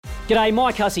G'day,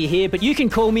 Mike Hussey here, but you can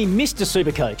call me Mr.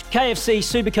 Supercoach. KFC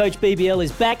Supercoach BBL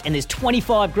is back and there's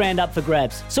 25 grand up for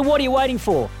grabs. So what are you waiting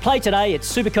for? Play today at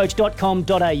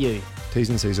supercoach.com.au. T's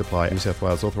and C's apply. New South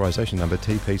Wales authorisation number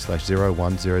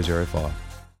TP/01005.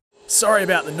 Sorry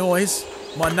about the noise.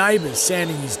 My neighbour's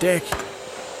sanding his deck.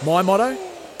 My motto?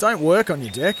 Don't work on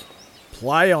your deck.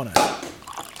 Play on it.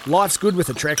 Life's good with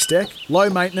a Trex deck. Low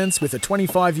maintenance with a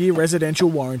 25-year residential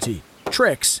warranty.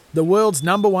 Trex, the world's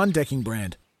 #1 decking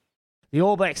brand. The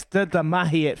All Blacks did the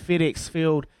mahi at FedEx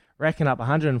Field, racking up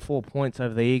 104 points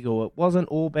over the Eagle. It wasn't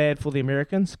all bad for the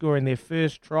Americans, scoring their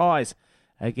first tries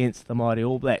against the mighty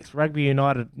All Blacks. Rugby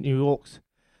United New York's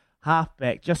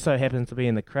halfback just so happens to be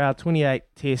in the crowd, 28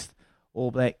 Test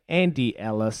All Black Andy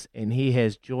Ellis, and he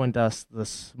has joined us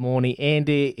this morning.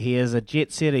 Andy, he is a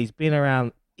jet setter. He's been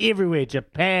around everywhere,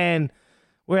 Japan.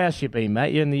 Where else you been,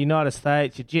 mate? You're in the United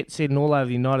States. You're jet setting all over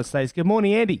the United States. Good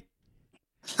morning, Andy.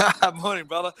 Morning,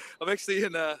 brother. I'm actually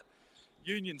in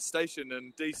Union Station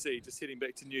in DC, just heading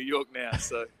back to New York now.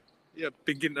 So, yeah,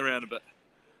 been getting around a bit.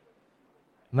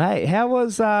 Mate, how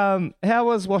was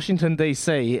Washington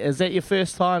DC? Is that your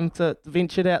first time to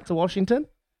venture out to Washington?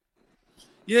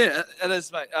 Yeah, it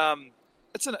is, mate.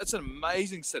 It's an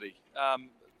amazing city.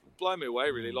 Blown me away,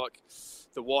 really. Like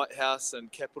the White House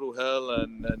and Capitol Hill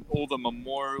and all the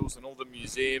memorials and all the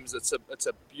museums. It's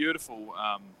a beautiful.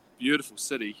 Beautiful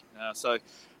city. So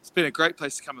it's been a great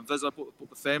place to come and visit. I brought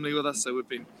the family with us, so we've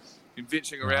been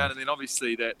venturing around. And then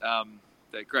obviously that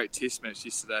great Test match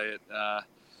yesterday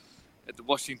at the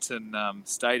Washington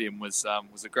Stadium was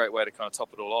a great way to kind of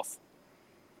top it all off.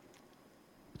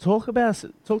 Talk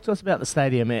to us about the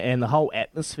stadium and the whole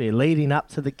atmosphere leading up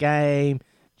to the game,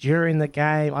 during the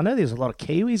game. I know there's a lot of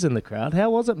Kiwis in the crowd.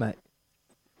 How was it, mate?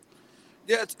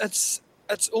 Yeah, it's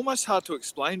almost hard to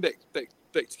explain back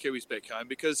to Kiwis back home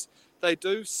because they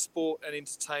do sport and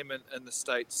entertainment in the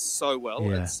States so well.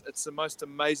 Yeah. It's the most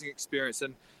amazing experience.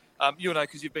 And you'll know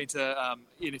because you've been to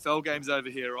NFL games over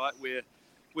here, right, where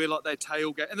like they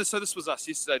tailgate. And so this was us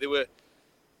yesterday.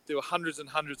 There were hundreds and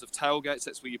hundreds of tailgates.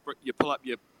 That's where you pull up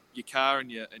your car in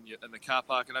the car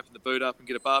park and open the boot up and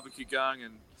get a barbecue going.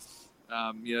 And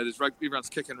there's rugby. Everyone's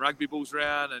kicking rugby balls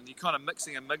around, and you're kind of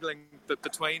mixing and mingling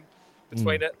between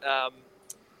it.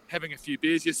 Having a few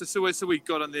beers. Yes, so we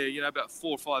got in there, about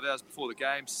 4 or 5 hours before the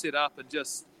game, set up, and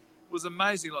just it was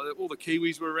amazing. Like all the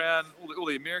Kiwis were around, all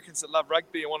the Americans that love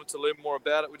rugby and wanted to learn more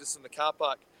about it. We're just in the car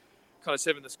park, kind of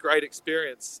having this great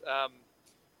experience.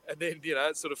 And then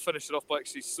it sort of finished it off by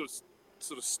actually sort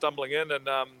of stumbling in and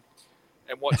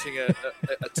watching a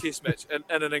Test match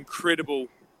in an incredible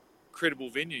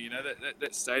venue.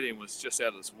 That stadium was just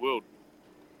out of this world.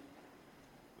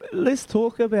 Let's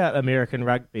talk about American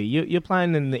rugby. You're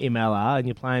playing in the MLR and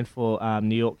you're playing for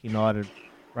New York United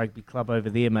Rugby Club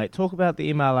over there, mate. Talk about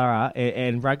the MLR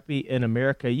and rugby in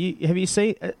America. Have you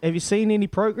seen any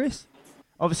progress?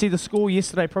 Obviously, the score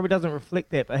yesterday probably doesn't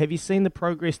reflect that, but have you seen the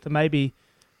progress to maybe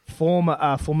form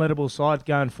a formidable side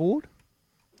going forward?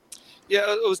 Yeah,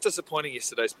 it was disappointing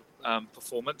yesterday's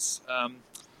performance. Not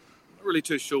really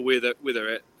too sure where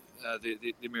they're at,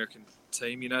 the American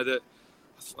team.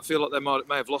 I feel like they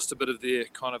may have lost a bit of their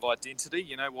kind of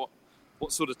identity.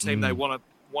 What sort of team they want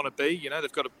to be.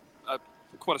 They've got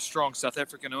quite a strong South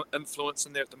African influence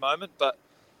in there at the moment, but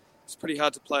it's pretty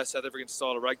hard to play a South African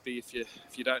style of rugby if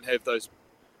you don't have those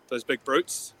big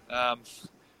brutes, and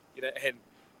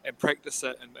practice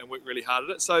it and work really hard at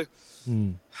it. So,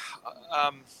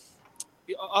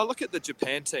 I look at the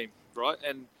Japan team, right,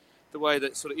 and the way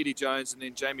that sort of Eddie Jones and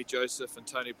then Jamie Joseph and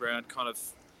Tony Brown kind of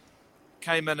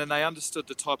came in and they understood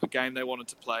the type of game they wanted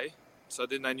to play. So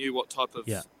then they knew what type of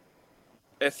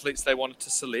athletes they wanted to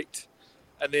select.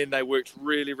 And then they worked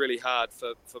really, really hard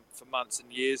for months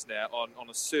and years now on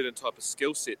a certain type of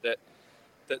skill set that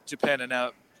Japan are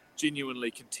now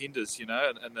genuinely contenders, in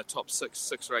the top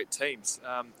six or eight teams.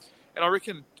 And I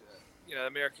reckon,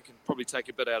 America can probably take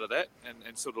a bit out of that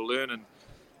and sort of learn and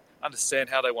understand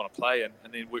how they want to play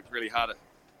and then work really hard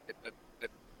at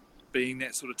being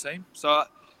that sort of team. So,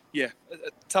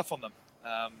 tough on them.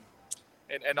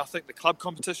 And I think the club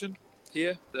competition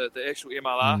here, the actual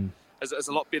MLR, is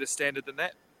a lot better standard than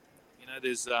that.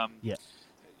 There's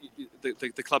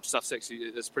the club stuff's actually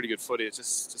is pretty good footy. It's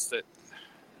just that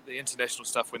the international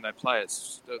stuff when they play,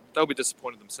 they'll be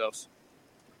disappointed themselves.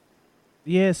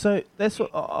 Yeah, so that's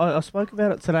what I spoke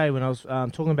about it today when I was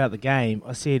talking about the game.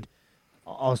 I said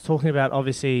I was talking about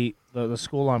obviously the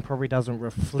scoreline probably doesn't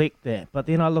reflect that, but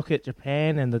then I look at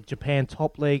Japan and the Japan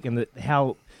top league and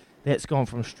how that's gone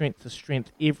from strength to strength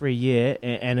every year,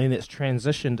 and then it's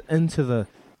transitioned into the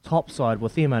top side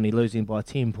with them only losing by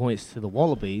 10 points to the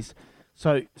Wallabies.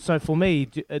 So for me,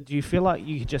 do you feel like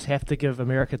you just have to give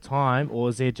America time, or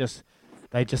is there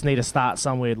they just need to start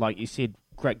somewhere, like you said,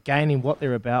 gaining what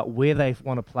they're about, where they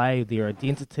want to play, their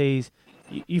identities?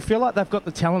 You feel like they've got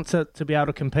the talent to be able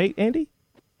to compete, Andy?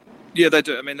 Yeah, they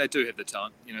do. I mean, they do have the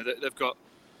talent. They've got,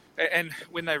 and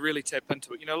when they really tap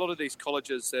into it, a lot of these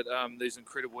colleges that these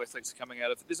incredible athletes are coming out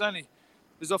of,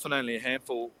 there's often only a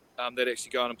handful that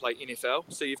actually go on and play NFL.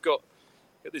 So you've got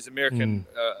these American,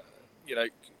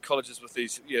 colleges with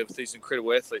these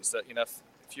incredible athletes that,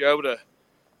 if you're able to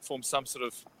form some sort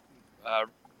of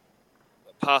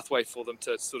pathway for them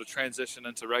to sort of transition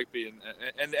into rugby,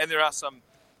 and there are some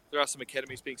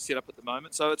academies being set up at the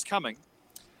moment, so it's coming.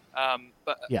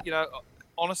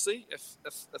 Honestly, if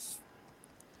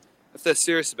they're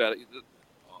serious about it,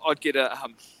 I'd get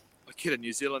a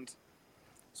New Zealand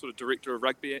sort of director of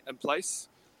rugby in place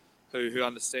who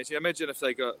understands. Imagine if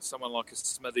they got someone like a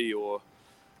Smithy or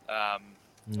a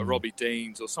Robbie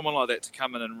Deans or someone like that to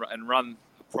come in and run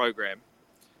a program.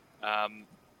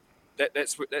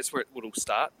 That's where it would all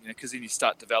start, because then you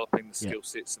start developing the skill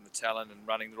sets and the talent and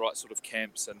running the right sort of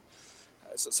camps. And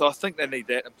so I think they need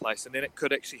that in place, and then it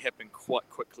could actually happen quite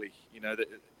quickly.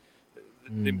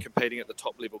 Them competing at the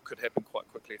top level could happen quite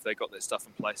quickly if they got that stuff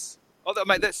in place.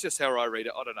 Mate, that's just how I read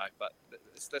it. I don't know, but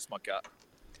that's my gut.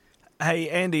 Hey,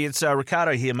 Andy, it's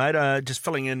Ricardo here, mate. Just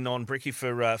filling in on Brecky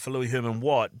for Louis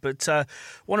Herman-Watt. But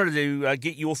wanted to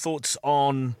get your thoughts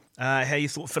on how you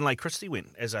thought Finlay Christie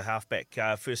went as a halfback.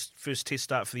 First test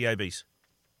start for the ABs.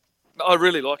 I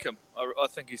really like him. I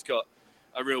think he's got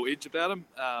a real edge about him.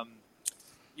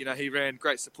 He ran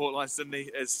great support lines, didn't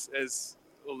he, as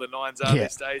all the nines are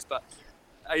these days. But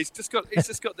he's just got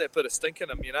that bit of stink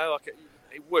in him,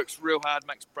 He works real hard,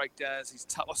 makes breakdowns. He's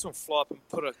tough. I saw him fly up and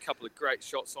put a couple of great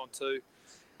shots on too.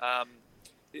 I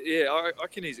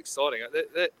reckon he's exciting.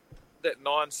 That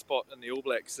 9 spot in the All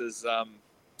Blacks is a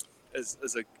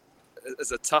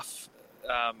tough,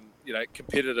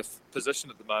 competitive position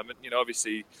at the moment.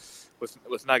 Obviously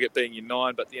with Nugget being your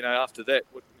 9, but after that,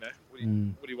 what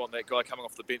do you want that guy coming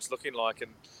off the bench looking like?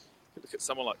 And look at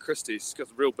someone like Christie. He's got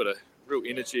a real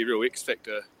energy, real X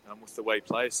factor with the way he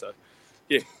plays. So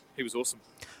yeah. He was awesome.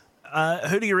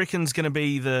 Who do you reckon is going to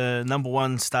be the number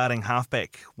 1 starting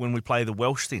halfback when we play the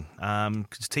Welsh then?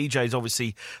 Because TJ's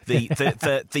obviously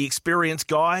the experienced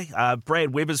guy.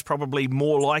 Brad Webber's probably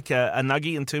more like a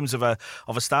nuggie in terms of a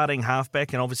starting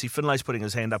halfback, and obviously Finlay's putting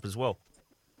his hand up as well.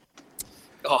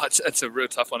 Oh, it's a real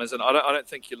tough one, isn't it? I don't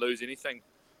think you lose anything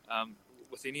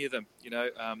with any of them.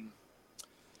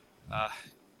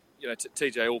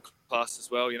 TJ all class as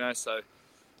well. So.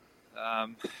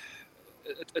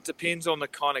 It depends on the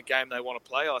kind of game they want to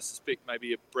play. I suspect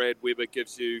maybe if Brad Webber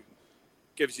gives you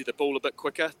the ball a bit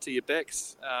quicker to your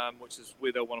backs, which is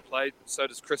where they'll want to play. So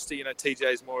does Christie.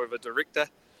 TJ's more of a director.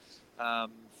 I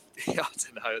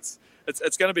don't know.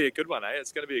 It's going to be a good one, eh?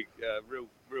 It's going to be a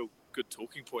real good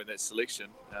talking point in that selection.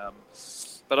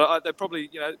 But they probably,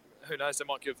 who knows? They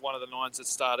might give one of the 9s a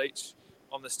start each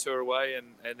on this tour away,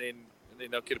 and then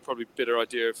they'll get a probably better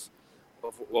idea of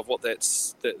what that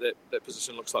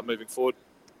position looks like moving forward.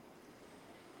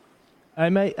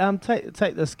 Hey mate,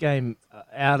 take this game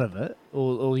out of it,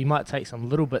 or you might take some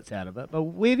little bits out of it. But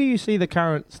where do you see the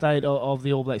current state of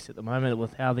the All Blacks at the moment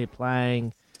with how they're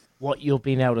playing? What you've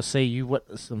been able to see, you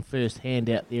witnessed them firsthand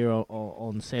out there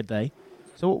on Saturday.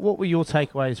 So what were your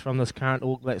takeaways from this current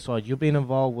All Black side? You've been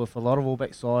involved with a lot of All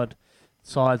Black sides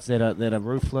that are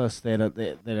ruthless, that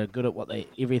are good at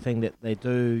everything that they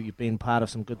do. You've been part of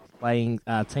some good playing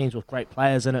teams with great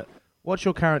players in it. What's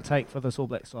your current take for this All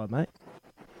Black side, mate?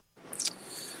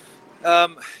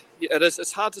 It is.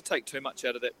 It's hard to take too much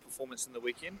out of that performance in the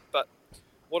weekend, but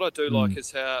what I do like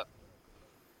is how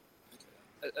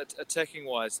attacking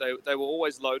wise they were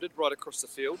always loaded right across the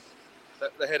field.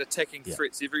 They had attacking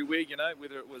threats everywhere.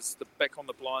 Whether it was the back on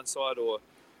the blind side or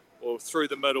through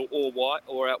the middle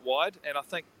or out wide. And I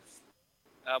think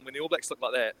when the All Blacks look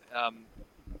like that,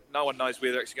 no one knows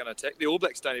where they're actually going to attack. The All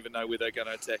Blacks don't even know where they're going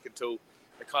to attack until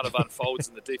it kind of unfolds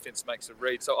and the defence makes a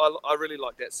read. So I really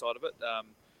like that side of it.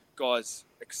 Guys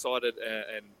excited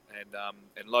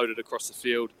and loaded across the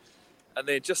field. And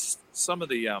then just some of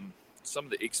the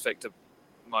X factor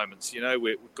moments,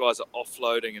 where guys are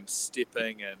offloading and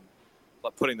stepping and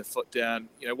like putting the foot down.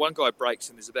 One guy breaks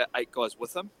and there's about 8 guys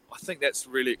with him. I think that's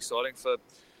really exciting for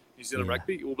New Zealand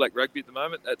rugby, All Black rugby at the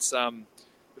moment. It's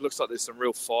it looks like there's some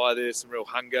real fire there, some real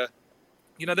hunger.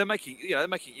 They're making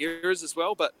errors as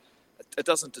well, but it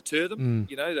doesn't deter them.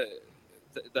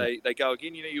 They go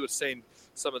again. You would have seen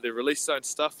some of their release zone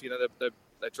stuff.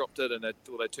 They dropped it and they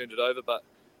turned it over, but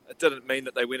it didn't mean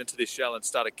that they went into their shell and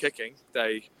started kicking.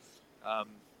 They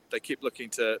they keep looking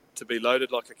to be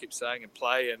loaded, like I keep saying, and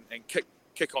play and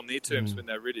kick on their terms when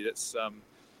they're ready. That's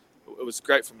it was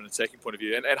great from an attacking point of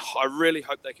view, and I really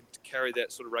hope they can carry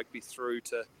that sort of rugby through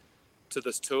to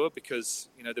this tour, because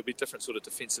there'll be different sort of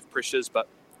defensive pressures, but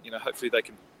hopefully they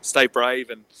can stay brave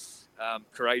and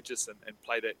courageous and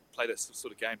play that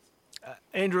sort of game.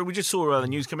 Andrew, we just saw the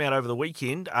news come out over the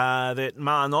weekend that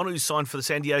Ma'a Nonu signed for the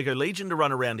San Diego Legion to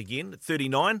run around again at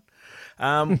 39.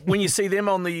 When you see them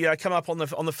on the come up on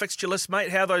the fixture list,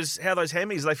 mate, how those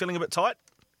hammies, are they feeling a bit tight?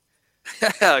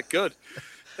 Good.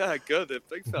 Good. They're a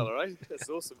big fella, eh? That's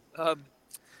awesome.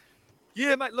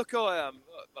 Yeah, mate. Look, I'm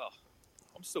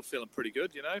still feeling pretty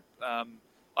good.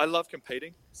 I love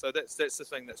competing, so that's the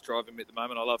thing that's driving me at the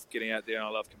moment. I love getting out there, and I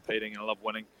love competing, and I love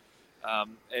winning.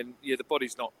 And yeah, the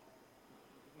body's not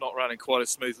running quite as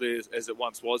smoothly as it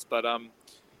once was, but I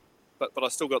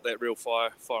still got that real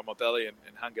fire in my belly and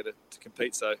hunger to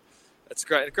compete. So it's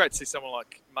great to see someone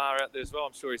like Ma out there as well.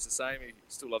 I'm sure he's the same. He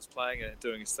still loves playing and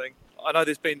doing his thing. I know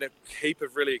there's been a heap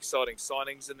of really exciting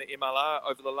signings in the MLR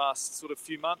over the last sort of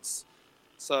few months.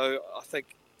 So I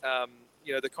think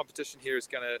the competition here is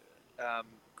going to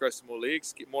grow some more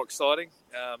legs, get more exciting.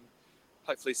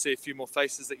 Hopefully see a few more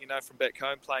faces that from back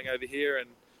home playing over here, and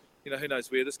who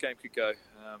knows where this game could go.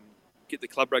 Get the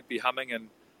club rugby humming, and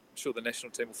I'm sure the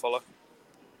national team will follow.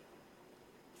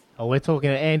 Oh, we're talking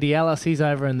to Andy Ellis. He's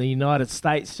over in the United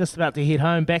States, just about to head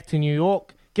home back to New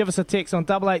York. Give us a text on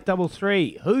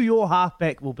 8833 who your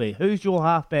halfback will be. Who's your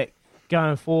halfback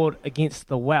going forward against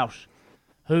the Welsh?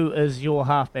 Who is your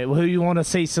halfback? Who you want to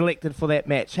see selected for that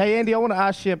match? Hey, Andy, I want to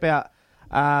ask you about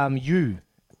you.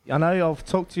 I know I've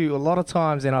talked to you a lot of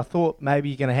times, and I thought maybe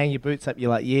you're going to hang your boots up. You're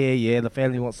like, yeah, the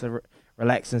family wants to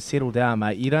relax and settle down,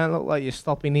 mate. You don't look like you're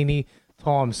stopping any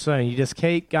time soon. You just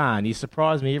keep going. You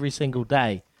surprise me every single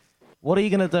day. What are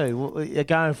you going to do?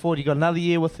 Going forward, you've got another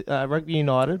year with Rugby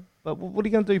United, but what are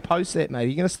you going to do post that, mate? Are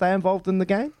you going to stay involved in the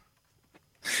game?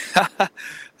 I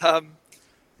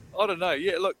don't know.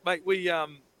 Yeah, look, mate, I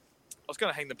was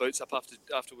going to hang the boots up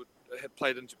after we had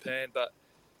played in Japan, but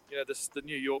the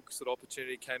New York sort of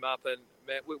opportunity came up, and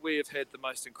man, we have had the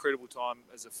most incredible time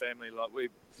as a family. Like we've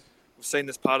seen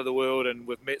this part of the world, and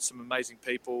we've met some amazing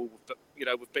people.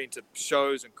 We've been to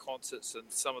shows and concerts and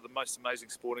some of the most amazing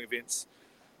sporting events.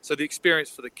 So the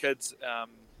experience for the kids and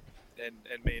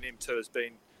me and him too has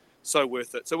been so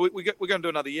worth it. So we're going to do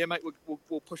another year, mate.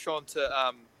 We'll push on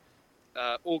to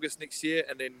August next year,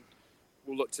 and then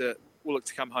we'll look to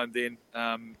come home then.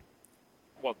 Our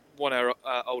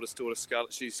oldest daughter,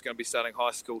 Scarlett, she's going to be starting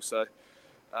high school, so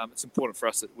it's important for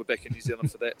us that we're back in New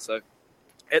Zealand for that. So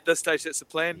at this stage, that's the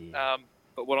plan. Yeah.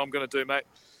 But what I'm going to do, mate,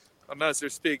 I don't know, is there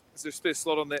a spare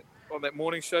slot on that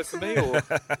morning show for me, or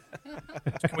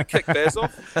can we kick Baz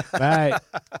off? Mate,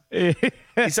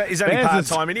 he's only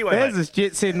part-time anyway, Baz is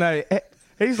jet setting, though.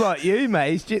 He's like you,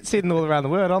 mate. He's jet setting all around the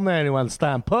world. I'm the only one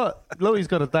staying put. Louis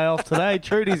got a day off today.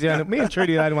 Me and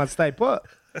Trudy are the only one stay put.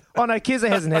 Oh, no, Keza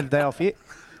hasn't had a day off yet.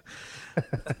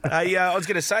 Hey, I was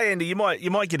going to say, Andy, you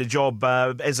might get a job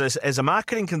as a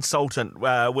marketing consultant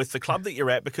with the club that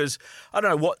you're at, because I don't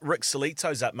know what Rick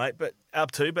Solito's up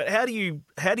to, but how do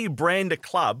you brand a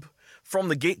club from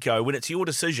the get-go when it's your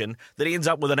decision that ends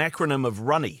up with an acronym of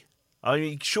Runny? I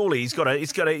mean, surely he's got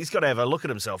to have a look at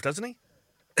himself, doesn't he?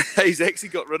 He's actually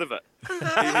got rid of it.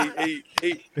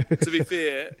 he to be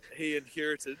fair, he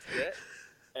inherited that,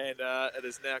 and it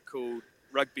is now called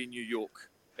Rugby New York,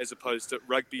 as opposed to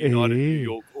Rugby United New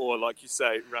York, or like you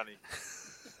say, Runny.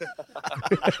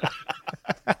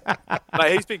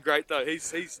 Mate, he's been great though.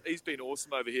 He's been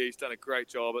awesome over here. He's done a great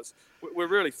job. We're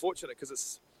really fortunate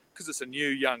because it's a new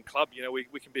young club.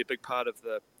 We can be a big part of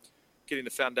getting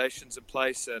the foundations in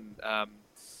place, and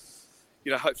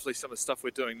hopefully some of the stuff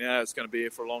we're doing now is going to be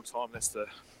here for a long time.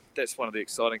 That's one of the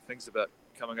exciting things about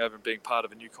coming over and being part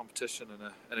of a new competition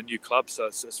and a new club. So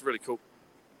it's really cool.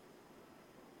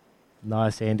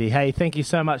 Nice, Andy. Hey, thank you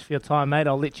so much for your time, mate.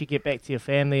 I'll let you get back to your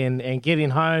family and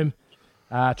getting home.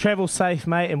 Travel safe,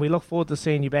 mate, and we look forward to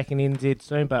seeing you back in NZ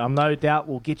soon, but I'm no doubt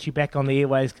we'll get you back on the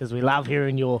airways because we love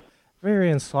hearing your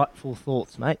very insightful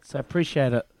thoughts, mate. So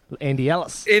appreciate it, Andy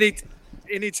Ellis.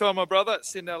 Anytime, my brother.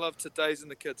 Send our love to Days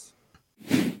and the kids.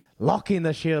 Locking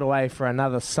the Shield away for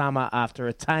another summer after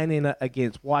retaining it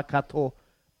against Waikato.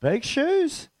 Big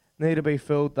shoes need to be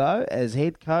filled, though, as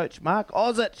head coach Mark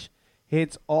Ozic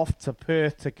heads off to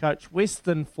Perth to coach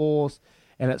Western Force,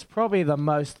 and it's probably the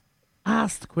most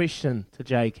asked question to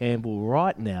Jay Campbell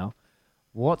right now.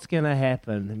 What's going to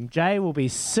happen? And Jay will be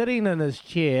sitting in his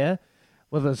chair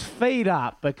with his feet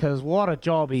up, because what a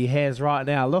job he has right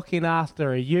now, looking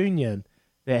after a union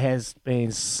that has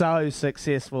been so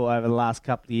successful over the last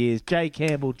couple of years. Jay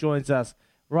Campbell joins us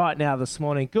right now this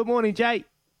morning. Good morning, Jay.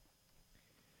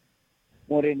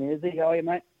 Morning, Izzy. How are you,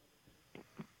 mate?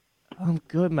 I'm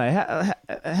good, mate.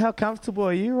 How comfortable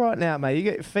are you right now, mate? You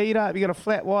got your feet up, you got a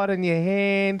flat white in your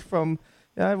hand from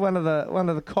one of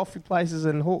the coffee places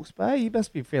in Hawke's Bay. You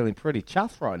must be feeling pretty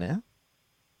chuffed right now.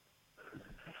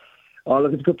 Oh,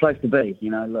 look, it's a good place to be.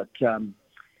 You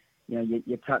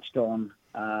touched on,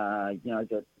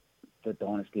 the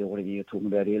dynasty or whatever you were talking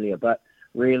about earlier, but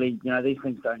really, these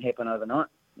things don't happen overnight,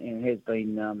 and it has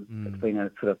been, it's been a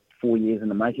sort of 4 years in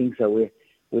the making, so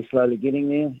we're slowly getting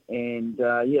there, and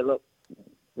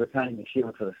retaining the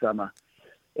Shield for the summer,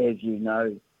 as you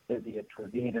know, the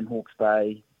event in Hawke's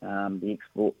Bay, the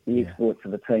exports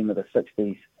of the team of the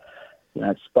 60s,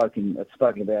 it's spoken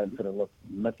about in sort of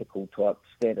mythical type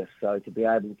status. So to be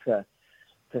able to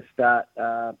start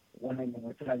winning and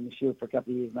retaining the Shield for a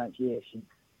couple of years, mate, she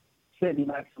certainly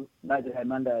made it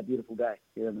Monday a beautiful day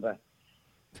here in the Bay.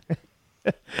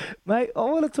 Mate, I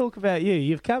want to talk about you.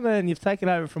 You've come in, you've taken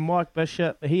over from Mike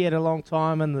Bishop. He had a long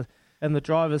time in the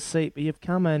driver's seat, but you've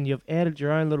come in, you've added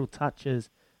your own little touches.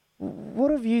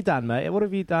 What have you done, mate? What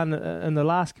have you done in the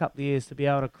last couple of years to be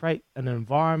able to create an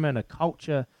environment, a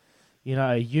culture,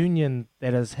 a union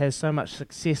that has so much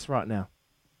success right now?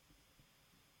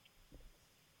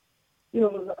 I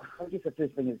guess the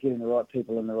first thing is getting the right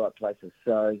people in the right places.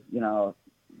 So,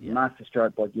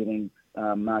 masterstroke by getting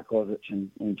Mark Osich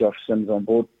and Josh Sims on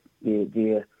board.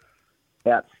 They're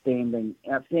outstanding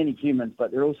humans,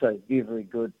 but they're also very, very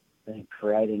good at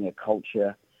creating a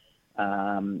culture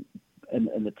in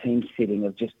the team setting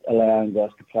of just allowing guys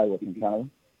to play what's in front of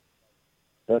them,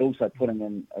 but also putting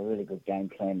in a really good game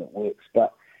plan that works.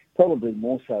 But probably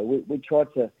more so, we try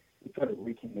to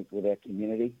reconnect with our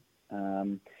community.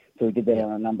 So we did that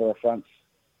on a number of fronts.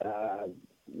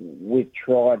 We've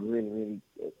tried really, really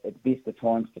at best of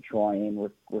times to try and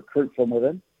recruit from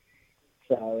within.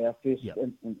 So our first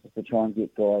instance is to try and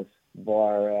get guys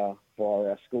via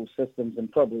our school systems,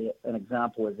 and probably an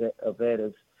example of that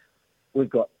is we've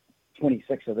got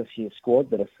 26 of this year's squad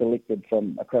that are selected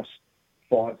from across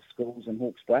 5 schools in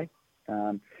Hawke's Bay.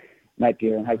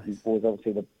 Napier and Hastings Boys,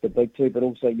 obviously the big two, but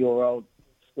also your old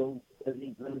school,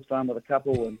 Lindis Farm with a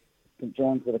couple, and St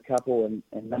John's with a couple, and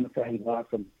Namatahi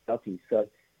from Southie. So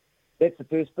that's the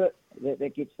first bit.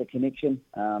 That gets the connection.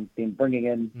 Then bringing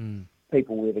in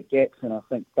people where the gaps, and I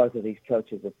think both of these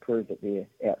coaches have proved that they're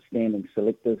outstanding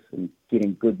selectors and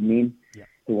getting good men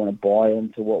who want to buy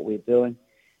into what we're doing.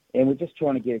 And we're just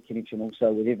trying to get a connection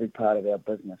also with every part of our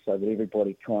business, so that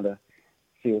everybody kind of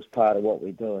feels part of what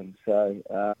we're doing. So,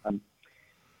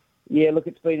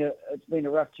 it's been a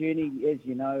rough journey. As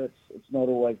you know, it's not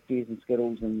always beers and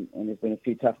skittles, and there's been a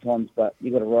few tough times, but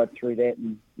you've got to ride through that,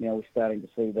 and now we're starting to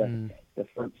see the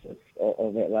fruits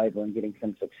of that labour and getting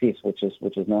some success, which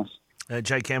is nice.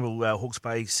 Jay Campbell, Hawke's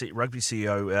Bay Rugby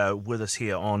CEO, with us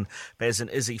here on Baz and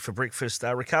Izzy for breakfast.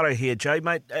 Ricardo here. Jay,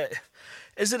 mate,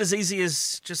 is it as easy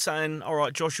as just saying, all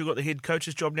right, Josh, you've got the head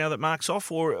coach's job now that Mark's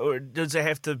off, or does there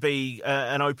have to be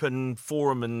an open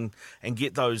forum and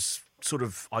get those sort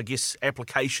of, I guess,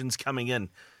 applications coming in?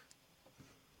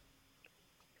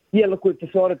 Yeah, look, we've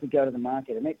decided to go to the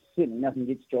market, and that's certainly nothing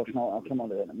against Josh, and I'll come on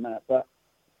to that in a minute, but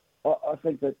I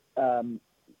think that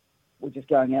we're just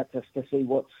going out to see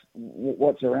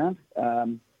what's around.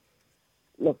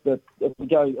 Look, if we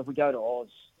go to Oz,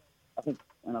 I think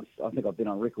I've been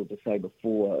on record to say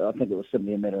before, I think it was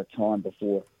simply a matter of time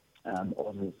before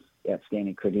Oz's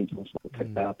outstanding credentials were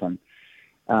picked up, and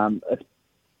it's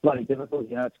bloody difficult.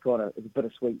 It's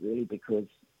bittersweet really, because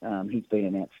he's been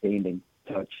an outstanding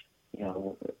coach.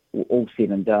 All said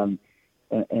and done,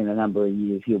 in a number of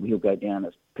years, he'll go down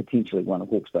as potentially one of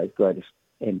Hawke's Bay's greatest,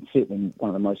 and certainly one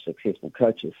of the most successful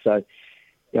coaches. So,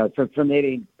 from that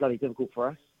end, bloody difficult for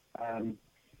us.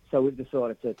 So we've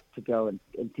decided to go and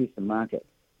test the market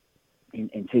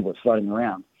and see what's floating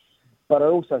around. But I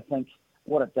also think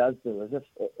what it does do is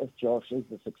if Josh is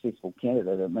the successful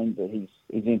candidate, it means that he's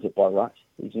earned it by right.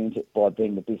 He's earned it by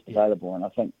being the best available, and I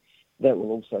think that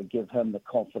will also give him the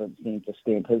confidence then to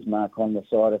stamp his mark on the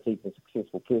side if he's a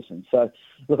successful person. So,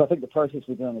 look, I think the process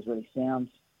we're doing is really sound.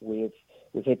 We've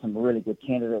had some really good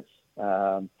candidates.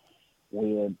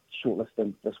 We're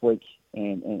shortlisting this week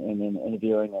and then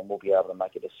interviewing, and we'll be able to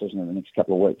make a decision in the next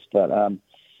couple of weeks. But,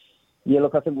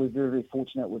 look, I think we're very, very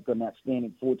fortunate. We've got an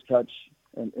outstanding forwards coach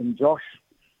in Josh.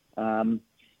 I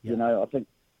think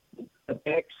the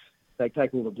backs, they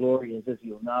take all the glory, as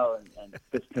you'll know, and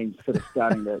this team's sort of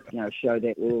starting to, show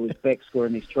that with all these backs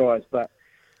scoring these tries. But,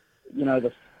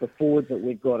 the forwards that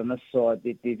we've got on this side,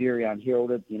 they're very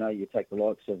unheralded. You take the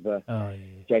likes of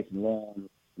Jason Long,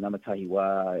 Namatahi,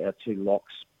 our 2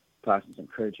 locks, Parsons and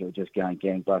Cridge, who are just going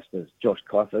gangbusters. Josh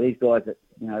Kiefer, these guys that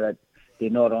they're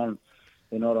not on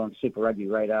Super Rugby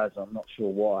radars. I'm not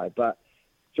sure why, but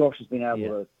Josh has been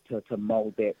able to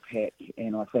mould that pack,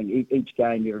 and I think each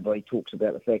game everybody talks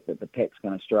about the fact that the pack's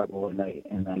going to struggle, and they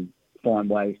find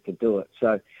ways to do it.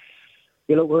 So,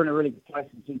 look, we're in a really good place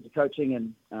in terms of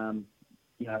coaching, and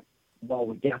while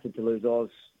we're gutted to lose Oz,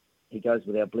 he goes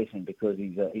with our blessing because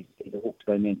he's a Hawke's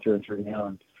Bay man through and through now,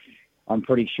 and I'm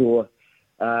pretty sure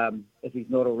if he's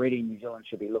not already, New Zealand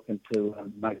should be looking to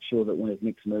make sure that when his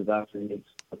next move after he needs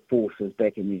the force is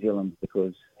back in New Zealand,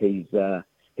 because he's a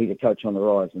coach on the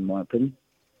rise, in my opinion.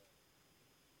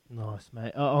 Nice,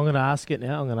 mate. I'm going to ask it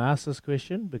now. I'm going to ask this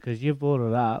question because you've brought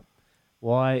it up,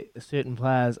 why certain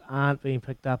players aren't being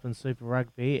picked up in Super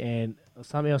Rugby, and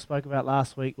something I spoke about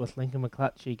last week with Lincoln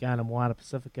McClutchy going to Moana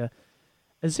Pacifica.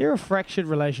 Is there a fractured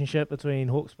relationship between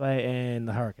Hawke's Bay and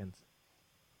the Hurricanes?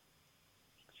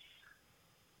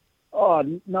 Oh,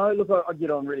 no, look, I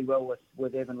get on really well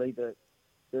with Evan Lee, the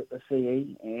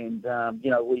CE, and,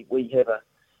 we have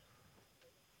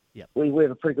we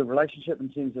have a pretty good relationship in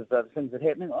terms of the things that are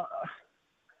happening.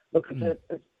 Look,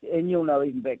 and you'll know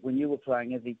even back when you were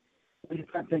playing, Izzy, we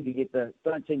just don't seem to get the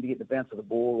bounce of the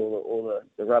ball or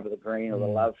the rub of the green or the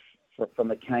love from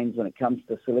the Canes when it comes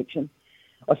to selection.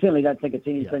 I certainly don't think it's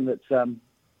anything that's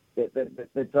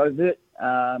overt.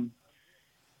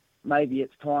 Maybe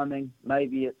it's timing.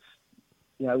 Maybe it's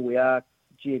we are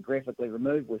geographically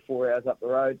removed. We're 4 hours up the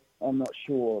road. I'm not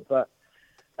sure, but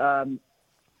I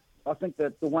think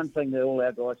that the one thing that all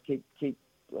our guys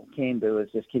can do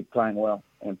is just keep playing well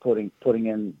and putting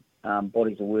in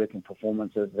bodies of work and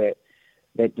performances that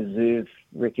deserve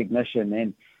recognition.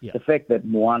 And the fact that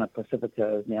Moana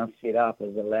Pacifica is now set up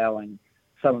is allowing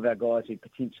some of our guys who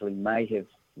potentially may have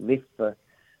left for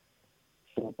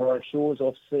brighter shores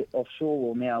offshore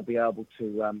will now be able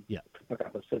to pick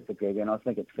up a super gig, and I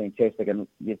think it's fantastic. And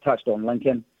you touched on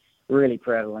Lincoln. Really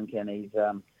proud of Lincoln.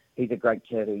 He's a great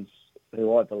kid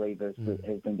who I believe has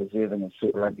been deserving of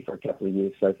Super Rugby for a couple of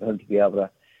years. So for him to be able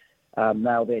to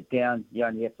nail that down, you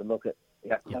only have to look at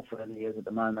how confident he is at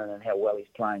the moment and how well he's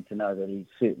playing to know that he's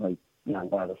certainly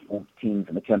one of the form teams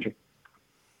in the country.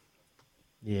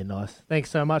 Yeah, nice. Thanks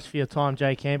so much for your time,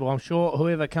 Jay Campbell. I'm sure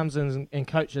whoever comes in and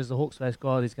coaches the Hawke's Bay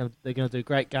squad, they're going to do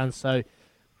great guns. So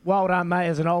well done, mate.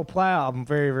 As an old player, I'm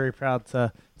very, very proud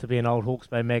to be an old Hawke's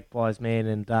Bay Magpies man.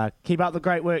 And keep up the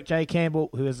great work, Jay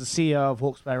Campbell, who is the CEO of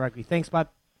Hawke's Bay Rugby. Thanks, bud.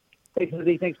 Thanks,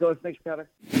 Izzy. Thanks, guys. Thanks, Carter.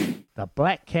 The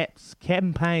Black Caps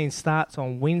campaign starts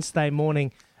on Wednesday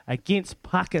morning against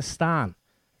Pakistan.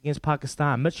 Mitchell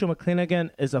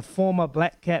McClenaghan is a former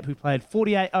Black Cap who played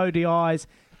 48 ODIs,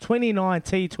 29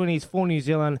 T20s for New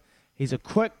Zealand. He's a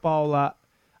quick bowler,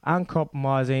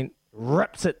 uncompromising,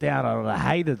 rips it down. I would have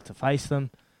hated to face them.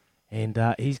 And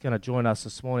he's going to join us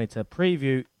this morning to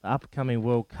preview the upcoming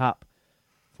World Cup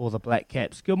for the Black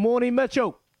Caps. Good morning,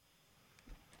 Mitchell.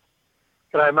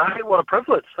 G'day, mate. What a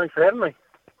privilege. Thanks for having me.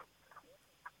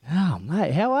 Oh,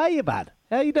 mate, how are you, bud?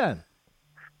 How you doing?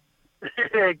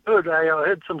 Yeah, good. I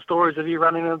heard some stories of you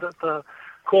running into the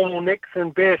Cornwall Nicks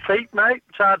in bare feet, mate,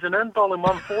 charging in, bowling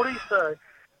 140, so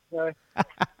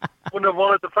wouldn't have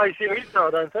wanted to face you either, I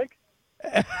don't think.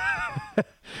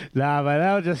 No, mate,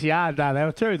 they were just yarn done. They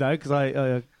were true, though, because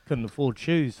I couldn't afford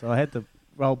shoes, so I had to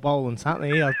roll bowling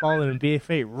something. I was bowling in bare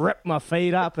feet, ripped my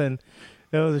feet up, and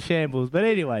it was a shambles. But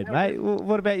anyway, mate,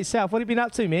 what about yourself? What have you been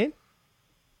up to, man?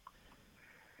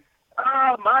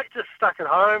 Mate, just stuck at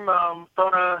home,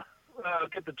 trying to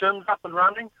get the gyms up and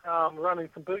running, running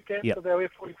some boot camps with our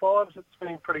F45s. It's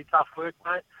been pretty tough work,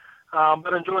 mate.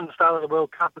 But enjoying the start of the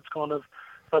World Cup. It's kind of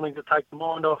something to take the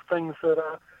mind off things that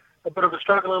are a bit of a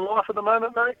struggle in life at the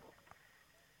moment, mate.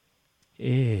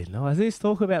 Yeah, nice. Let's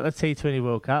talk about the T20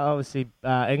 World Cup. Obviously,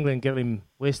 England giving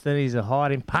West Indies a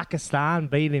hiding. Pakistan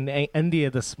beating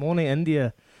India this morning.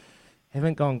 India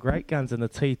haven't gone great guns in the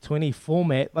T20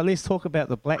 format. But let's talk about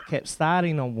the Black Caps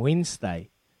starting on Wednesday.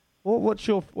 What's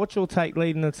your take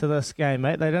leading into this game,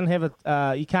 mate? They don't have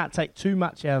you can't take too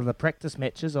much out of the practice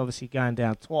matches, obviously going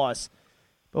down twice.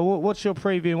 But what's your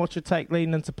preview and what's your take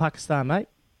leading into Pakistan, mate?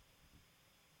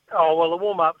 Oh, well, the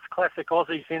warm-up's classic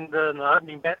Aussie send an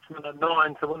opening batsman at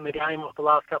 9 to win the game off the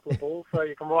last couple of balls, so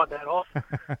you can write that off.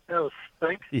 That was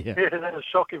stink. Yeah, that was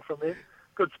shocking from them.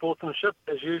 Good sportsmanship,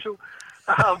 as usual.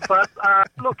 But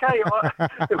look, hey,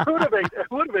 it would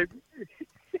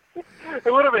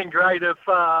have been great if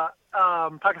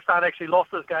Pakistan actually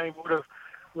lost this game. Would have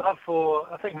loved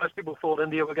I think most people thought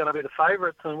India were going to be the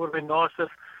favourites, and it would have been nice if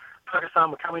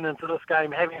Pakistan were coming into this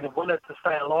game having to win it to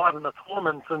stay alive in the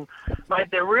tournament. And, mate,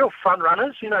 they're real front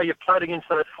runners. You know, you've played against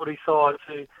those footy sides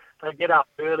who they get up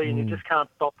early and you just can't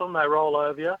stop them. They roll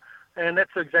over you. And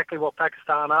that's exactly what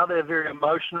Pakistan are. They're very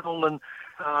emotional and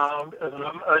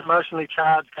an emotionally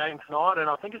charged game tonight, and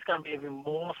I think it's going to be even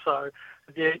more so.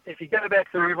 If you go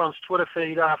back through everyone's Twitter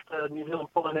feed after New Zealand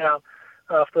pulling out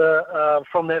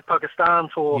from that Pakistan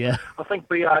tour, yeah. I think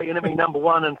we are enemy number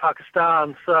one in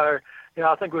Pakistan. So,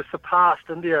 I think we've surpassed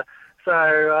India.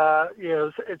 So,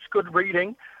 it's good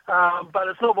reading, but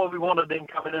it's not what we wanted them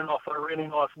coming in off a really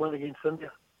nice win against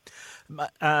India.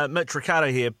 Mitch Ricardo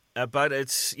here, but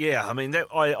it's,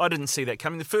 I didn't see that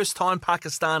coming. The first time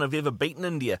Pakistan have ever beaten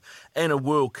India in a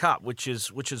World Cup, which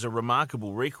is a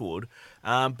remarkable record.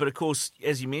 But of course,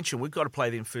 as you mentioned, we've got to play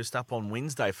them first up on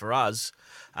Wednesday for us.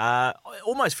 It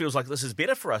almost feels like this is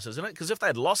better for us, isn't it? Because if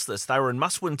they'd lost this, they were in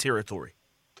must-win territory.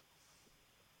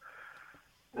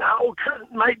 No,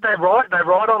 mate, they're right. They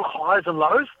ride on highs and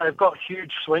lows. They've got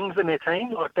huge swings in their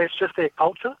team. Like, that's just their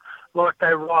culture. Like, they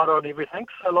ride on everything.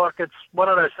 So, like, it's one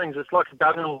of those things. It's like a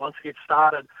juggernaut once it gets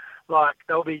started. Like,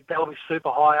 they'll be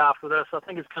super high after this. I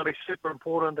think it's going to be super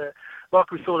important that,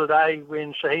 like we saw today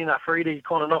when Shaheen Afridi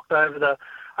kind of knocked over the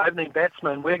opening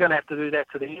batsman, we're going to have to do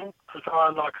that to them to try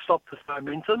and, like, stop this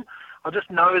momentum. I just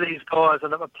know these guys,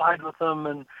 and I've played with them,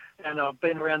 and I've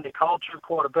been around their culture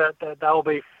quite a bit, that they'll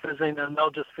be fizzing and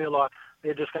they'll just feel like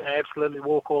they're just going to absolutely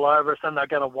walk all over us, and they're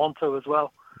going to want to as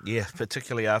well. Yeah,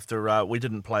 particularly after we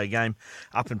didn't play a game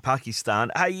up in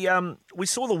Pakistan. Hey, we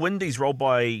saw the Windies rolled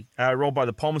by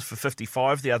the Poms for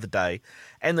 55 the other day,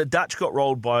 and the Dutch got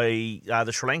rolled by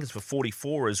the Sri Lankans for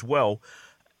 44 as well.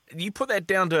 Do you put that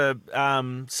down to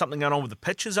something going on with the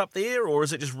pitches up there, or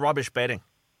is it just rubbish batting?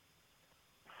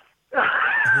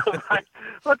 Mate,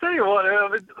 I'll tell you what,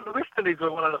 the West Indies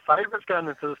were one of the favourites going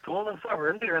into this tournament. So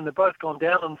were India, and they've both gone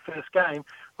down in the first game.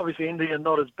 Obviously, India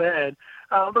not as bad.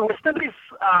 The West Indies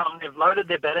have loaded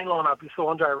their batting lineup. You saw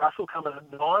Andre Russell coming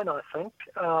at 9, I think,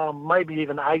 maybe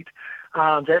even 8.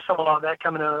 There's someone like that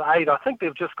coming in at 8. I think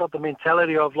they've just got the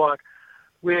mentality of, like,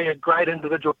 we're great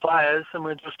individual players and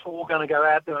we're just all going to go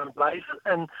out there and blaze it.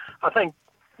 And I think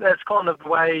that's kind of the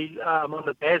way on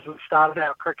the Baz we started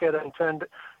our cricket and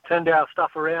turned our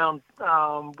stuff around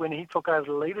when he took over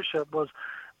the leadership, was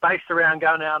based around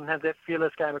going out and have that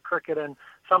fearless game of cricket. And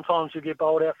sometimes you get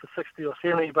bowled out for 60 or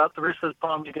 70, but the rest of the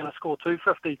time you're going to score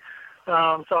 250. So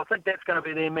I think that's going to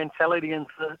be their mentality in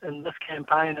this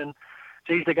campaign. And,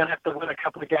 geez, they're going to have to win a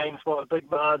couple of games by a big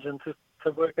margin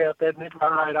to work out that net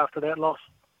run rate after that loss.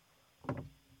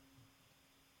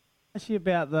 Actually,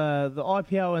 about the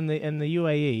IPL and the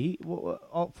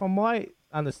UAE, from my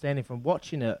understanding from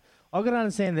watching it, I've got to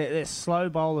understand that slow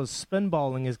bowlers, spin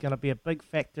bowling is going to be a big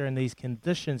factor in these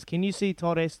conditions. Can you see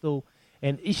Todd Astle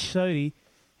and Ish Sodhi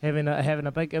having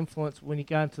a big influence when you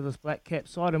go into this black cap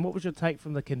side? And what was your take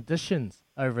from the conditions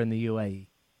over in the UAE?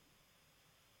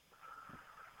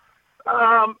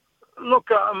 Look,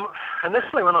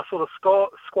 initially when I saw the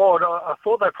squad, I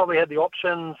thought they probably had the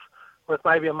options with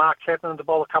maybe a Mark Chapman to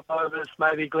bowl a couple overs,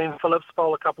 maybe Glenn Phillips to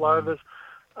bowl a couple overs.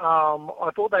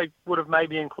 I thought they would have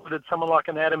maybe included someone like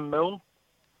an Adam Milne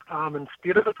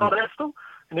instead of a Todd Astle.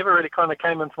 It never really kind of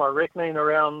came into my reckoning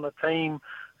around the team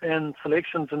and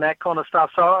selections and that kind of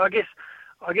stuff. So I guess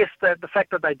that the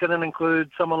fact that they didn't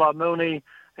include someone like Milne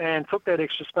and took that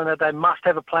extra spinner, they must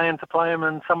have a plan to play him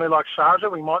in somewhere like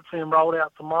Sharjah. We might see him rolled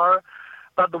out tomorrow.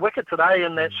 But the wicket today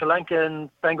in that Sri Lanka and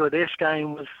Bangladesh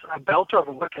game was a belter of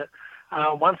a wicket.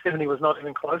 170 was not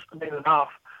even close to being enough.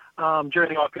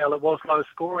 During the IPL, it was low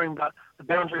scoring, but the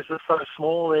boundaries are so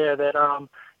small there that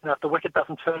if the wicket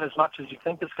doesn't turn as much as you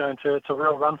think it's going to, it's a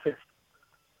real run fest.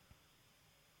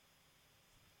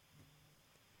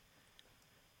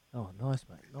 Oh, nice,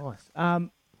 mate, nice.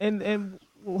 And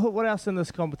what else in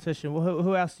this competition?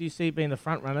 Who else do you see being the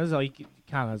front runners? Oh, you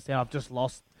can't understand. I've just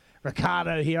lost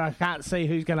Ricardo here. I can't see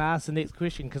who's going to ask the next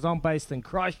question because I'm based in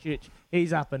Christchurch.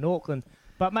 He's up in Auckland.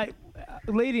 But, mate,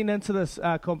 leading into this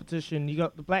competition, you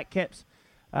got the Black Caps.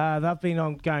 They've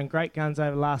been going great guns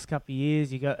over the last couple of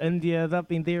years. You got India. They've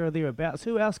been there or thereabouts.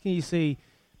 Who else can you see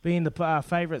being the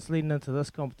favourites leading into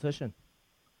this competition?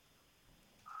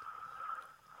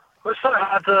 Well, it's so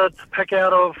hard to pick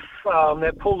out of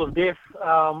that pool of death.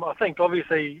 I think,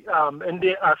 obviously,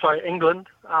 England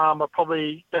are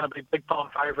probably going to be big-time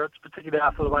favourites, particularly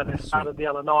after the way they started the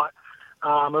other night.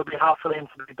 It'll be hard for them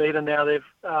to be beaten now.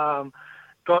 They've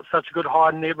got such a good high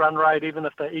net run rate, even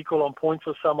if they're equal on points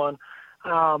with someone.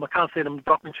 I can't see them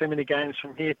dropping too many games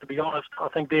from here, to be honest. I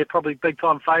think they're probably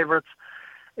big-time favourites.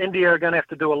 India are going to have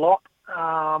to do a lot.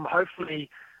 Hopefully,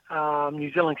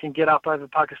 New Zealand can get up over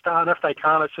Pakistan. If they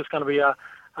can't, it's just going to be a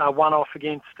one-off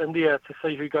against India to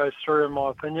see who goes through, in my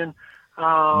opinion.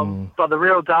 But the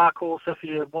real dark horse, if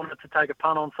you wanted to take a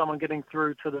punt on someone getting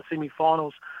through to the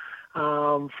semi-finals,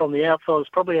 from the outside is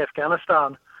probably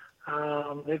Afghanistan.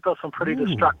 They've got some pretty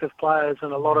destructive players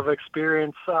and a lot of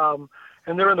experience, and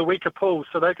they're in the weaker pool,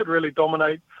 so they could really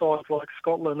dominate sides like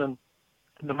Scotland and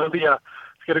Namibia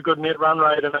to get a good net run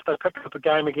rate. And if they pick up a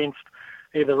game against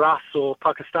either us or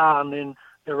Pakistan, then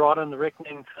they're right in the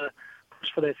reckoning to push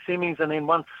for that semis. And then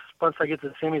once they get to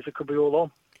the semis, it could be all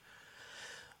on.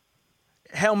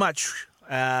 How much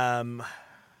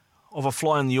of a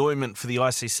fly in the ointment for the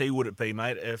ICC would it be,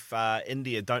 mate, if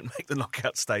India don't make the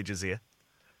knockout stages here?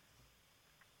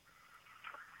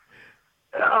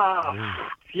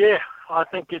 Yeah, I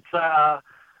think it's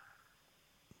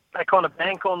they kind of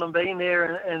bank on them being there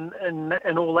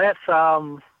and all that.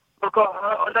 Look,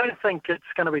 I don't think it's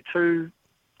going to be too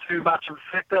much of a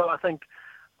factor. I think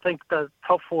the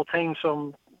top 4 teams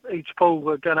from each pool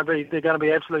they're going to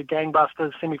be absolute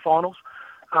gangbusters semi-finals.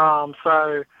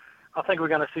 So I think we're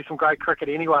going to see some great cricket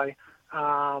anyway.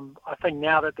 I think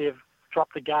now that they've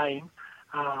dropped the game,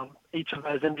 each of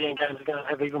those Indian games are going to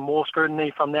have even more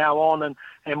scrutiny from now on and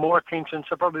more attention.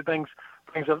 So probably brings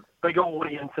a bigger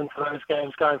audience into those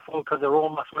games going forward because they're all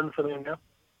must-win for them now.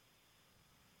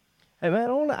 Hey, mate,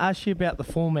 I want to ask you about the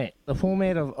format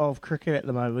of cricket at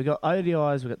the moment. We've got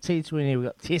ODIs, we've got T20, we've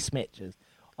got Test matches.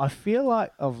 I feel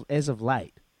like, as of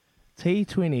late,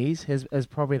 T20s is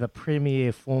probably the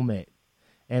premier format,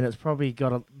 and it's probably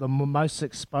got the most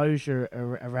exposure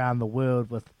around the world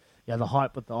with the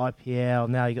hype with the IPL.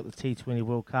 Now you got the T20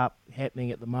 World Cup happening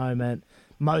at the moment.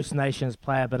 Most nations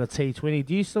play a bit of T20.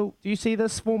 Do you see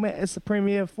this format as the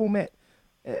premier format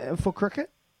for cricket?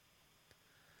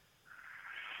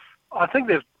 I think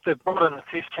they've brought in a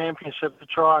Test Championship to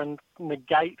try and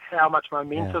negate how much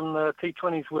momentum the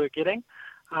T20s were getting.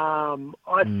 I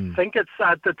think it's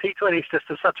the T20 is just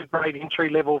such a great entry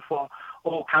level for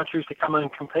all countries to come in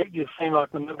and compete. You've seen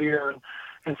like Namibia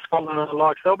and Scotland and the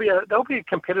likes. They'll be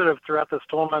competitive throughout this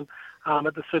tournament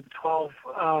at the Super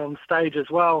 12 stage as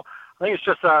well. I think it's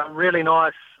just a really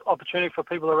nice opportunity for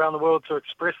people around the world to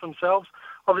express themselves.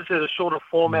 Obviously, the shorter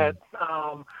format,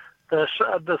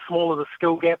 the smaller the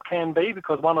skill gap can be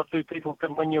because 1 or 2 people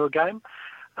can win you a game.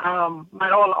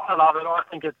 Mate, I love it. I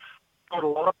think it's got a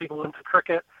lot of people into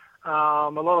cricket. A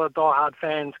lot of diehard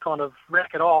fans kind of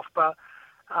rack it off, but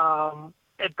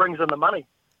it brings in the money.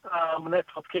 And that's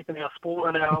what's keeping our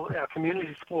sport and our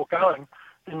community sport going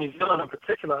in New Zealand in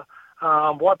particular.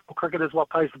 White ball cricket is what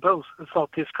pays the bills. It's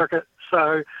not Test cricket.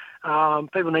 So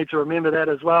people need to remember that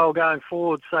as well going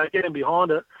forward. So get in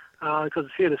behind it because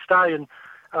it's here to stay. And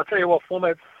I'll tell you what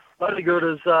format's really good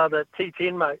is the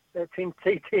T10, mate. That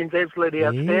T10's absolutely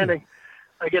outstanding.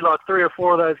 They get like 3 or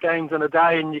 4 of those games in a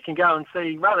day, and you can go and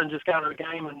see, rather than just going to the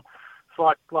game, and it's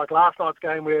like last night's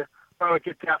game where Rowan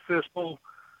gets out first ball.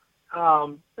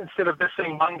 Instead of just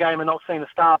seeing one game and not seeing a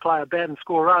star player bat and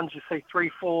score runs, you see 3,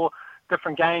 4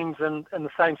 different games in the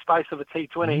same space of a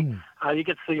T20. You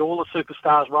get to see all the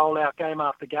superstars roll out game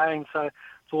after game, so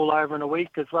it's all over in a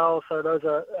week as well. So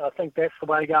I think that's the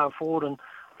way going forward, and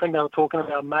I think they were talking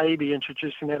about maybe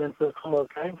introducing that into the Commonwealth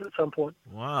Games at some point.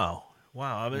 Wow.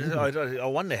 I mean, I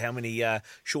wonder how many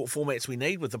short formats we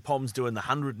need with the Poms doing the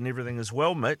 100 and everything as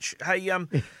well, Mitch. Hey,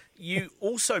 you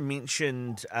also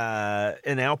mentioned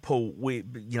in our pool,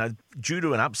 due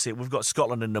to an upset, we've got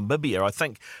Scotland and Namibia. I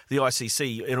think the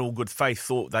ICC, in all good faith,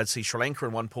 thought they'd see Sri Lanka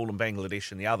in one pool and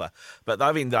Bangladesh in the other. But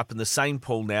they've ended up in the same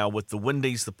pool now with the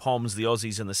Windies, the Poms, the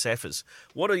Aussies and the Saffers.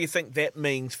 What do you think that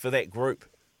means for that group?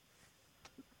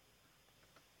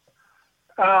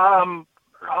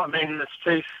 I mean,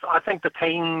 I think the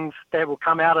teams that will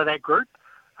come out of that group,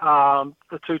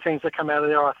 the 2 teams that come out of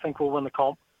there, I think will win the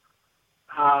comp,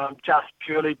 just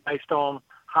purely based on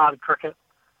hard cricket.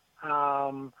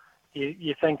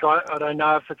 You think, I don't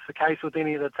know if it's the case with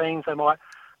any of the teams. They might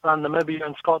run Namibia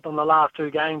and Scotland the last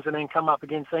 2 games and then come up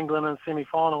against England in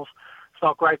semi-finals. It's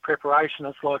not great preparation.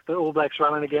 It's like the All Blacks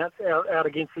running out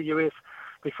against the US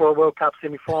before a World Cup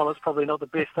semi-final. It's probably not the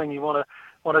best thing you want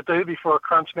to do before a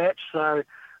crunch match. So,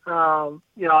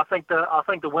 I think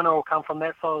the winner will come from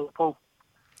that side of the pool.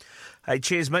 Hey,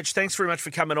 cheers, Mitch. Thanks very much for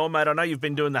coming on, mate. I know you've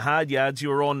been doing the hard yards. You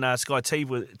were on Sky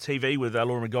TV with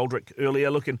Laura McGoldrick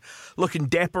earlier, looking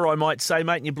dapper, I might say,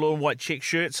 mate, in your blue and white check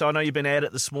shirt. So I know you've been at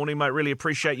it this morning, mate. Really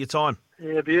appreciate your time.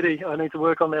 Yeah, beauty. I need to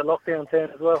work on that lockdown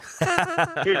tan as well.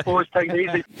 Cheers, boys. Take it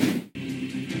easy.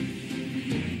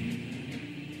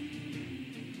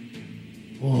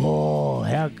 Oh,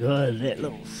 how good. That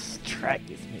little track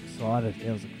gets me excited.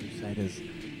 That was the Crusaders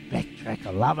backtrack.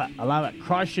 I love it.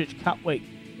 Christchurch Cup Week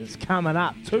is coming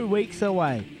up. 2 weeks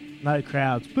away. No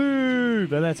crowds. Boo!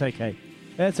 But that's okay.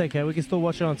 We can still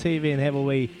watch it on TV and have a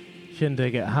wee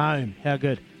shindig at home. How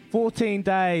good. 14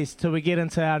 days till we get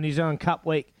into our New Zealand Cup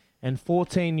Week And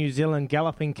 14 New Zealand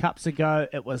Galloping Cups ago,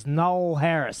 it was Noel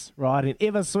Harris riding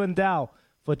Ever Swindell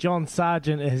for John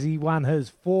Sargent as he won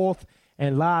his 4th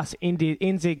and last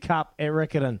NZ Cup at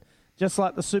Riccarton. Just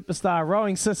like the superstar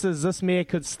rowing sisters, this mare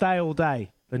could stay all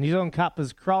day. The New Zealand Cup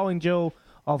is crowing jewel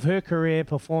of her career,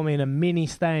 performing in many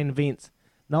staying events.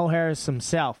 Noel Harris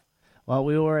himself, well,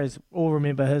 we always all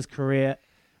remember his career,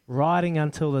 riding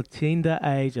until the tender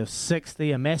age of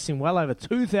 60, amassing well over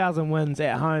 2,000 wins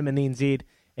at home in NZ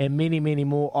and many, many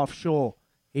more offshore.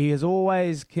 He is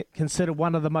always considered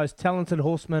one of the most talented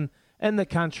horsemen in the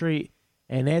country,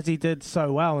 and as he did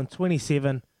so well in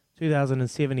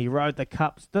 2007, he rode the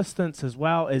Cup's distance as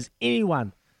well as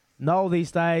anyone. Noel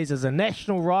these days is a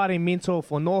national riding mentor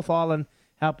for North Island,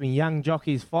 helping young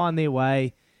jockeys find their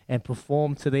way and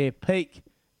perform to their peak.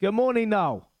 Good morning,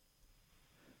 Noel.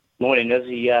 Morning,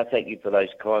 Izzy. Thank you for those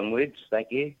kind words. Thank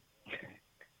you.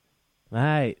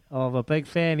 Mate, I'm a big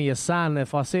fan of your son.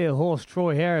 If I see a horse,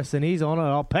 Troy Harris, and he's on it,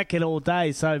 I'll pick it all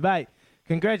day. So, mate,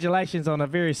 congratulations on a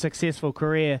very successful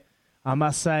career. I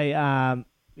must say,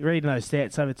 reading those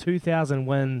stats, over 2,000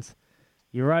 wins.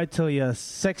 You rode till you're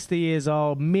 60 years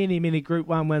old, many, many Group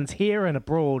 1 wins here and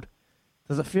abroad.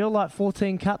 Does it feel like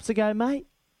 14 Cups ago, mate?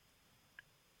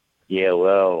 Yeah,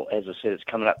 well, as I said, it's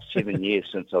coming up 7 years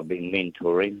since I've been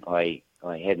mentoring. I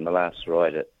had my last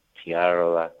ride at Te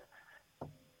Aroha.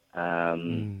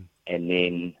 And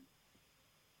then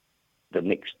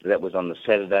that was on the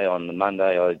Saturday. On the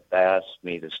Monday, they asked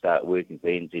me to start working for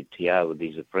NZTR with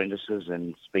these apprentices,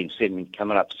 and it's been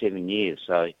coming up 7 years.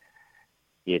 So,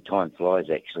 yeah, time flies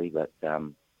actually. But I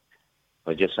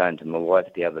was just saying to my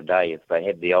wife the other day, if they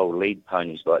had the old lead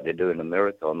ponies like they do in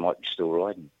America, I might be still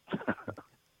riding.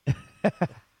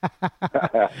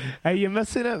 Are you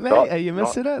missing it, mate? Are you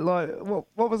missing it? Like,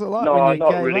 what was it like when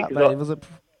you gave really, up, mate? Was it?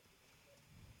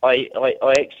 I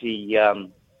actually,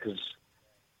 because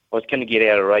I was going to get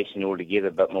out of racing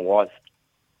altogether, but my wife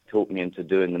talked me into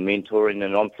doing the mentoring,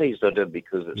 and I'm pleased I did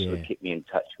because it sort of kept me in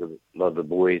touch with a lot of the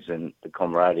boys and the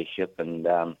camaraderie. And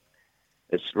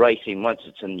it's racing, once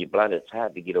it's in your blood, it's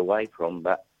hard to get away from.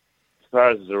 But as far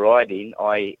as the riding,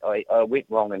 I went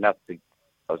long enough to,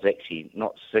 I was actually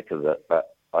not sick of it,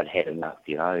 but I'd had enough,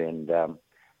 and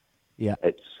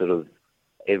it's sort of,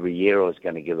 every year I was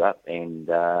going to give up, and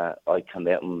I'd come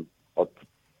out and,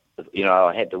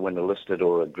 I had to win a listed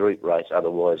or a group race,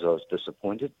 otherwise I was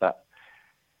disappointed. But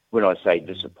when I say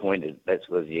disappointed, that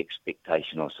was the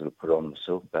expectation I sort of put on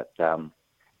myself. But, I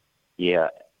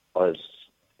was,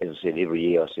 as I said, every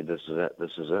year I said, this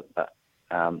is it. But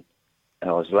and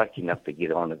I was lucky enough to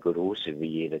get on a good horse every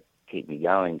year to keep me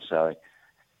going, so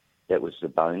that was the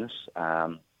bonus.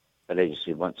 But as you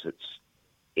said, once it's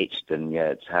etched in,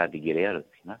 it's hard to get out of,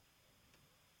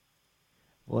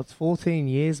 Well, it's 14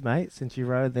 years, mate, since you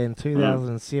rode there in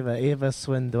 2007. Ever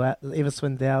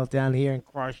Swindell down here in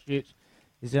Christchurch,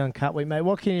 New Zealand Cup Week, mate.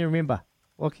 What can you remember?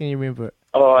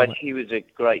 Oh, she was a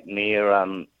great mare.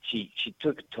 She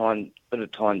took a bit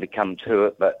of time to come to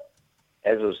it, but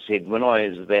as I said, when I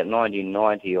was about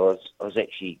 1990, I was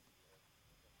actually,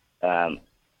 I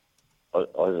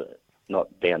was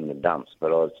not down in the dumps,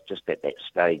 but I was just at that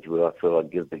stage where I thought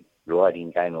I'd give the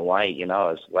riding game away. I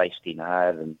was wasting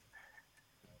hard and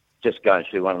just going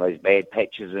through one of those bad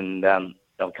patches, and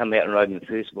I'll come out and rode in the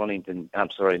first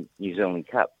New Zealand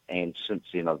Cup, and since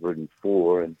then I've ridden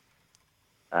 4, and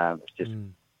it's just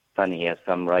funny how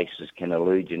some races can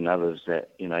elude you and others that,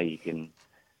 you can,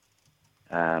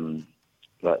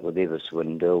 like with Ever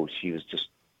Swindell, she was just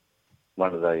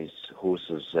one of those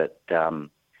horses that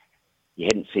you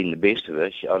hadn't seen the best of her.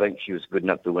 I think she was good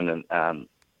enough to win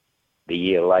the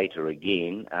year later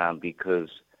again,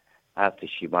 because after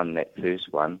she won that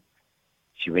first one,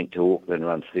 she went to Auckland and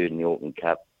run 3rd in the Auckland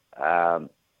Cup, and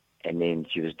then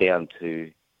she was down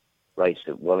to race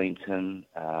at Wellington,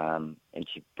 and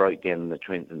she broke down in the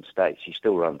Trenton Stakes. She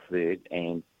still ran 3rd,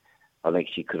 and I think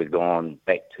she could have gone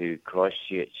back to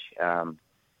Christchurch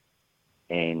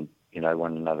and,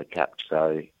 won another cup.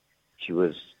 So she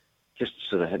was just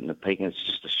sort of hitting the peak, and it's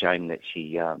just a shame that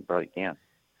she broke down.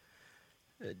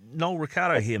 Noel,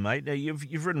 Ricardo here, mate. Now,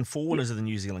 you've ridden 4 winners of the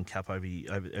New Zealand Cup over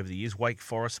the years: Wake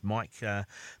Forest, Mike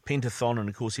Pentathon, and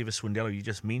of course Ever Swindell, you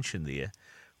just mentioned there.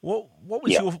 What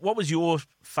was your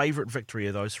favourite victory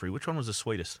of those 3? Which one was the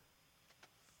sweetest?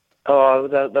 Oh,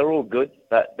 they're all good,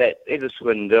 but that Ever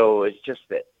Swindell is just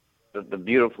that the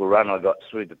beautiful run I got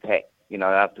through the pack.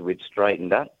 After we'd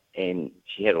straightened up, and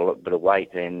she had a little bit of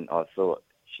weight, and I thought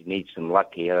she needs some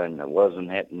luck here, and it wasn't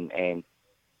happening. And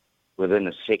within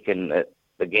a second,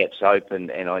 the gaps opened,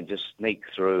 and I just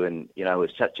sneaked through, and it was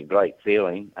such a great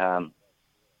feeling. As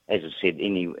I said,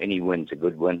 any win's a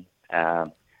good win,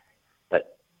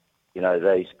 but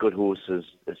those good horses,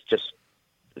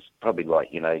 it's probably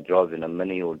like, driving a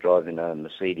Mini or driving a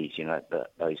Mercedes,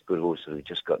 those good horses have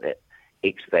just got that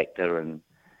X factor, and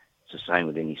it's the same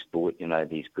with any sport,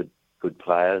 these good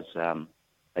players,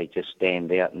 they just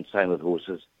stand out, and same with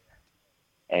horses.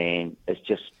 And it's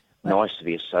just nice to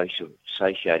be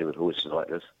associated with horses like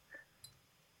this.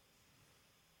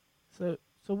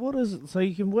 So what is it? So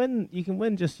you can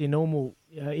win just your normal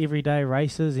everyday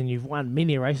races, and you've won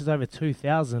many races, over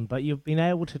 2,000, but you've been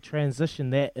able to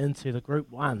transition that into the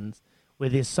Group 1s where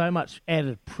there's so much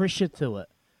added pressure to it.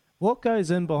 What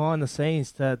goes in behind the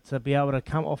scenes to be able to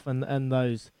come off in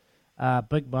those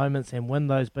big moments and win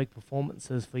those big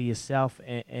performances for yourself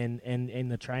and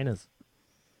the trainers?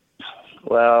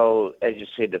 Well, as you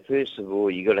said, first of all,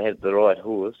 you got to have the right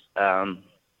horse.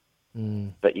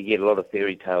 But you get a lot of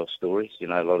fairy tale stories. A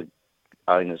lot of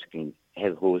owners can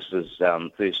have horses,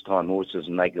 first-time horses,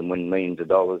 and make them win millions of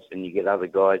dollars. And you get other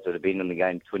guys that have been in the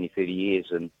game 20, 30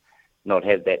 years and not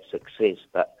have that success.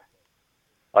 But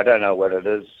I don't know what it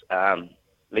is.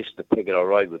 Lester Piggott, I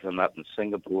rode with him up in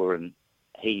Singapore, and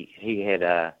he had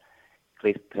a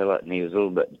cleft palate, and he was a little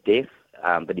bit deaf,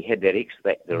 but he had that X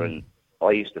factor. And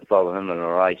I used to follow him in a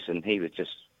race, and he was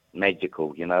just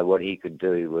magical. What he could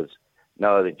do was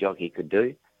no other jockey could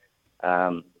do.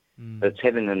 But it's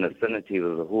having an affinity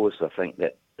with the horse. I think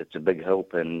that it's a big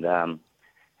help. And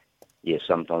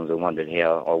sometimes I wondered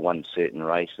how I won certain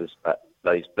races, but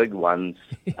those big ones,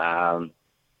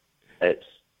 it's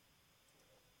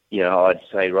I'd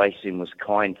say racing was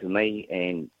kind to me.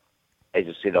 And as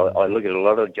I said, I look at a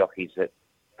lot of jockeys that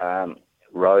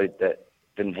rode that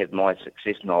didn't have my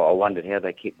success, and I wondered how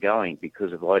they kept going,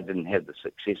 because if I didn't have the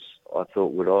success, I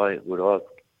thought would I have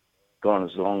gone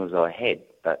as long as I had.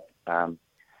 But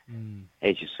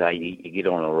as you say, you get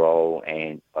on a roll,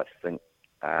 and I think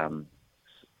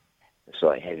it's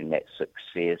like having that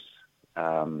success.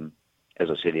 As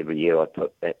I said, every year I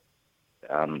put that.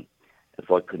 If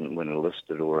I couldn't win a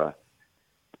listed or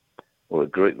a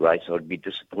group race, I'd be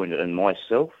disappointed in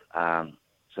myself.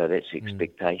 So that's the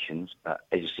expectations. But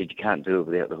as you said, you can't do it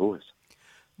without the horse.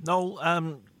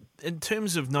 Noel, in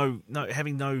terms of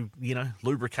having no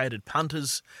lubricated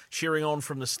punters cheering on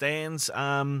from the stands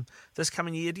this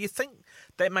coming year, do you think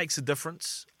that makes a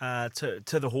difference to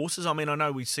the horses? I mean, I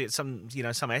know we see it. Some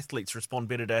athletes respond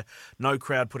better to no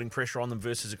crowd putting pressure on them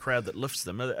versus a crowd that lifts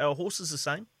them. Are horses the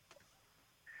same?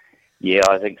 Yeah,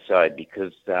 I think so,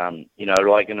 because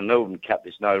like in the Melbourne Cup,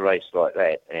 there's no race like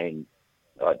that, and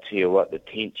I tell you what, the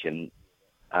tension,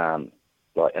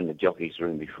 like in the jockeys'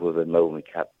 room before the Melbourne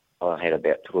Cup, I had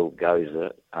about 12 goes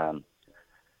at it.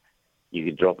 You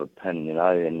could drop a pin,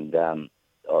 and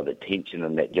the tension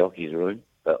in that jockey's room.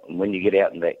 But when you get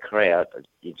out in that crowd,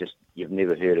 you've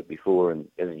never heard it before, and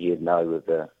as you'd know with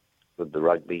the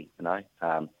rugby,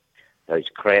 those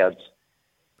crowds.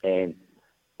 And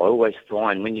I always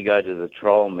find when you go to the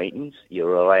trial meetings,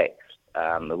 you're relaxed.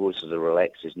 The horses are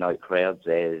relaxed. There's no crowds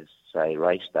as, say,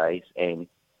 race days, and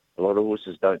a lot of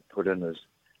horses don't put in as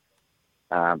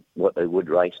what they would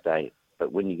race day.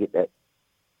 But when you get that,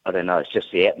 I don't know, it's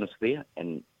just the atmosphere,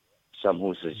 and some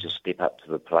horses just step up to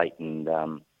the plate, and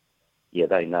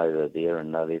they know they're there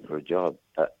and they're there for a job.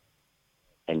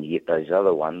 And you get those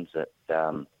other ones that,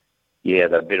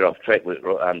 they're better off track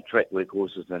work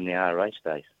horses than they are race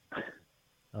days.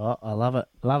 Oh, I love it.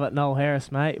 Love it, Noel Harris,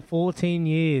 mate. 14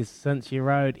 years since you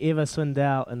rode Eva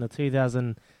Swindell in the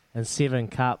 2007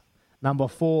 Cup. Number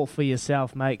 4 for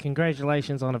yourself, mate.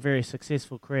 Congratulations on a very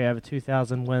successful career, over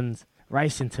 2,000 wins,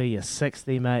 racing till you're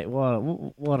 60, mate.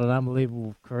 What an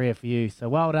unbelievable career for you. So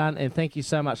well done, and thank you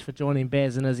so much for joining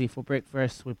Baz and Izzy for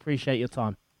breakfast. We appreciate your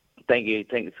time. Thank you.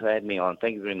 Thank you for having me on.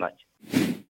 Thank you very much.